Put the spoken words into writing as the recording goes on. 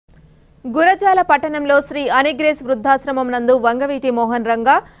గురజాల పట్టణంలో శ్రీ అనిగ్రేస్ వృద్ధాశ్రమం నందు వంగవీటి మోహన్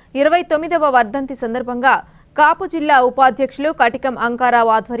రంగా 29వ వర్ధంతి సందర్భంగా కాపు జిల్లా ఉపాధ్యక్షులు కటికం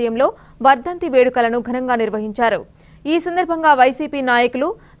అంకారావు ఆధ్వర్యంలో వర్ధంతి వేడుకలను ఘనంగా నిర్వహించారు. ఈ సందర్భంగా వైసీపీ నాయకులు,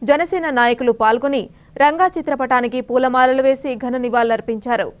 జనసేన నాయకులు పాల్గొని రంగా చిత్రపటానికి పూలమాలలు వేసి ఘన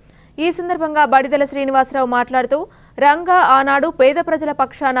నివాళులర్పించారు. ఈ సందర్భంగా బడిదల శ్రీనివాసరావు మాట్లాడుతూ రంగా ఆనాడు పేద ప్రజల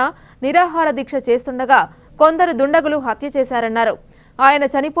పక్షాన నిరాహార దీక్ష చేస్తుండగా కొందరు దుండగులు హత్య చేశారన్నారు. ఆయన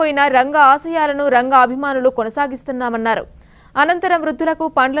చనిపోయిన రంగా ఆశయాలను రంగా అభిమానులు కొనసాగిస్తున్నామన్నారు. అనంతరం వృద్ధులకు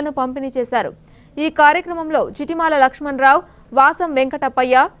పండ్లను పంపిణీ చేశారు. ఈ కార్యక్రమంలో చిటిమాల లక్ష్మణరావు, వాసం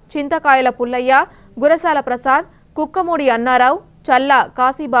వెంకటప్పయ్య, చింతకాయల పుల్లయ్య, గురసాల ప్రసాద్, కుక్కమూడి అన్నారావు, చల్లా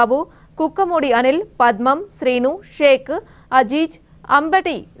కాశీబాబు, కుక్కమూడి అనిల్, పద్మం, శ్రీను, షేక్, అజీజ్,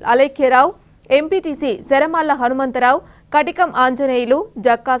 అంబటి అలేఖ్యరావు, ఎంపీటీసీ శరమాళ్ల హనుమంతరావు, కటికం ఆంజనేయులు,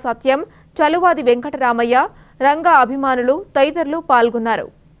 జక్కా సత్యం, చలువాది వెంకటరామయ్య, రంగా అభిమానులు తదితరులు పాల్గొన్నారు.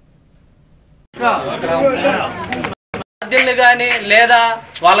 లేదా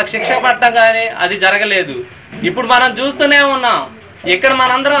వాళ్ళకి శిక్ష పడటం కానీ అది జరగలేదు. ఇప్పుడు మనం చూస్తూనే ఉన్నాం. ఇక్కడ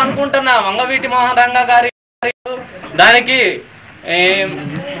మనందరం అనుకుంటున్నాం వంగవీటి మోహన్ రంగా గారి దానికి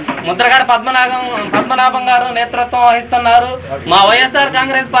ముద్రగడ పద్మనాభం గారు నేతృత్వం వహిస్తున్నారు. మా వైఎస్ఆర్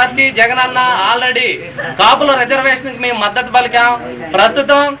కాంగ్రెస్ పార్టీ జగనన్న ఆల్రెడీ కాపుల రిజర్వేషన్ కి మేము మద్దతు పలికాం.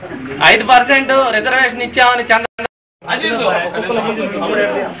 ప్రస్తుతం 5% రిజర్వేషన్ ఇచ్చామని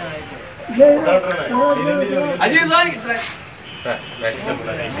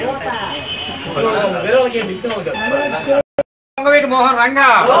వంగవీటి మోహన్ రంగా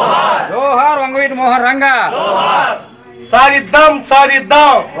జోహార్, వంగవీటి మోహన్ రంగా సాధిద్దాం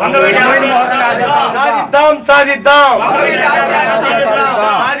సాధిద్దాం సాధిద్దాం సాధిద్దాం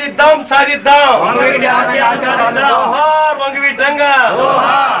సాధిద్దాం సాధిద్దాం జోహార్ వంగవీటి రంగా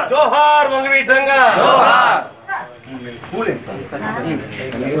జోహార్ వంగవీటి రంగా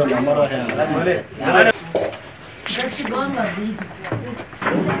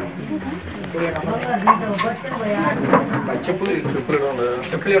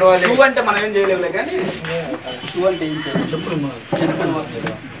చెప్పులు అంటే మనం ఏం చేయలేవులే కానీ షూ అంటే ఏం చేయాలి. చెప్పులు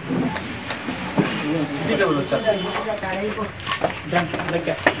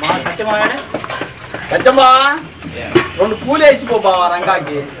మా సత్యమా 2 పూలు వేసిపో బావా,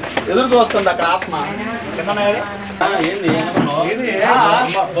 రంగాకి ఎదురు చూస్తుంది అక్కడ ఆత్మ.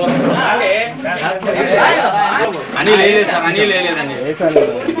 అని లేదు సార్, అని లేదండి.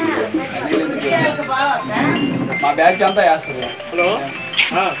 మా బ్యాచ్ అంతా వేస్తుంది. హలో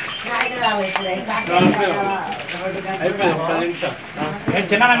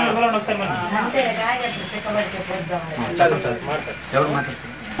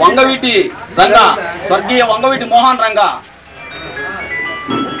వంగవీటి రంగా, స్వర్గీయ వంగవీటి మోహన్ రంగా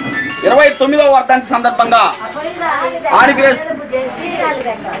 29వ వర్ధంతి సందర్భంగా ఆనిగ్రేస్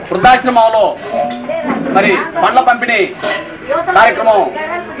వృద్ధాశ్రమంలో మరి పండ్ల పంపిణీ కార్యక్రమం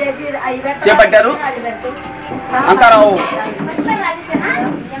చేపట్టారు అంకారావు.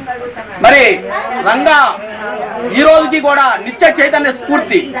 మరి రంగా ఈ రోజుకి కూడా నిత్య చైతన్య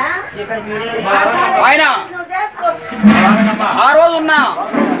స్ఫూర్తి. ఆయన ఆ రోజు ఉన్న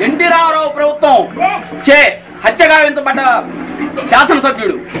ఎన్టీ రామారావు ప్రభుత్వం చే హత్య గావించబడ్డ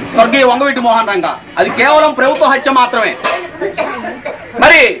శాసనసభ్యుడు స్వర్గీయ వంగవీటి మోహన్ రంగా. అది కేవలం ప్రభుత్వ హత్య మాత్రమే.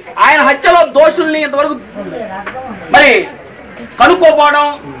 మరి ఆయన హత్యలో దోషుల్ని ఇంతవరకు మరి కనుక్కోపోవడం,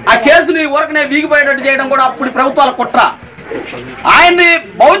 ఆ కేసుని ఊరకనే వీగిపోయేటట్టు చేయడం కూడా అప్పుడు ప్రభుత్వాల కుట్ర. ఆయన్ని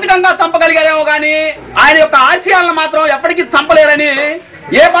భౌతికంగా చంపగలిగారేమో కానీ ఆయన యొక్క ఆశయాలను మాత్రం ఎప్పటికీ చంపలేరని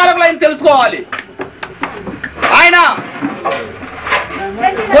ఏ పాలకులు ఆయన తెలుసుకోవాలి. ఆయన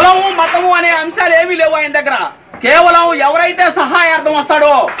కులము మతము అనే అంశాలు ఏమీ లేవు ఆయన దగ్గర. కేవలం ఎవరైతే సహాయార్థం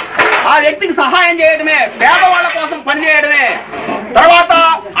వస్తాడో ఆ వ్యక్తికి సహాయం చేయడమే, పేదవాళ్ల కోసం పనిచేయడమే, తర్వాత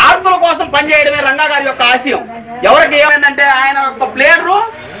ఆర్తుల కోసం పనిచేయడమే రంగా గారి యొక్క ఆశయం. ఎవరికి ఏమైందంటే ఆయన యొక్క ప్లేడరు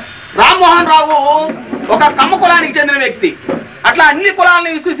రామ్మోహన్ రావు ఒక కమ్మ కులానికి చెందిన వ్యక్తి. అట్లా అన్ని కులాలను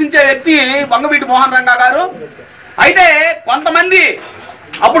విశ్వసించే వ్యక్తి వంగవీటి మోహన్ రంగా గారు. అయితే కొంతమంది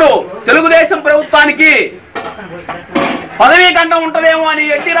అప్పుడు తెలుగుదేశం ప్రభుత్వానికి పదవీ గండం ఉంటదేమో అని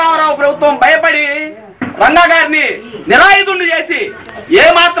ఎన్టీ రామారావు ప్రభుత్వం భయపడి రంగా గారిని నిరాయుధుడిని చేసి, ఏ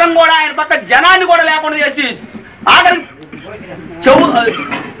మాత్రం కూడా ఆయన పక్క జనాన్ని కూడా లేకుండా చేసి, ఆఖరి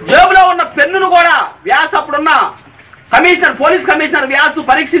జేబులో ఉన్న పెన్నును కూడా వ్యాస్ అప్పుడున్న కమిషనర్, పోలీస్ కమిషనర్ వ్యాసు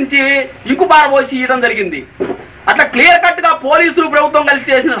పరీక్షించి ఇంకు పారబోసి ఇవ్వడం జరిగింది. అట్లా క్లియర్ కట్ గా పోలీసులు ప్రభుత్వం కలిసి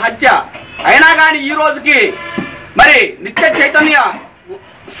చేసిన హత్య. అయినా కానీ ఈ రోజుకి మరి నిత్య చైతన్య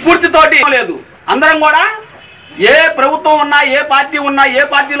స్ఫూర్తితోటి లేదు. అందరం కూడా ఏ ప్రభుత్వం ఉన్నా, ఏ పార్టీ ఉన్నా, ఏ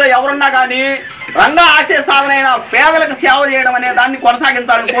పార్టీలో ఎవరున్నా కానీ రంగా ఆశయ సాధనైన పేదలకు సేవ చేయడం అనే దాన్ని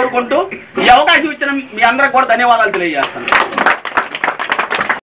కొనసాగించాలని కోరుకుంటూ ఈ అవకాశం ఇచ్చిన మీ అందరికి కూడా ధన్యవాదాలు తెలియజేస్తాను.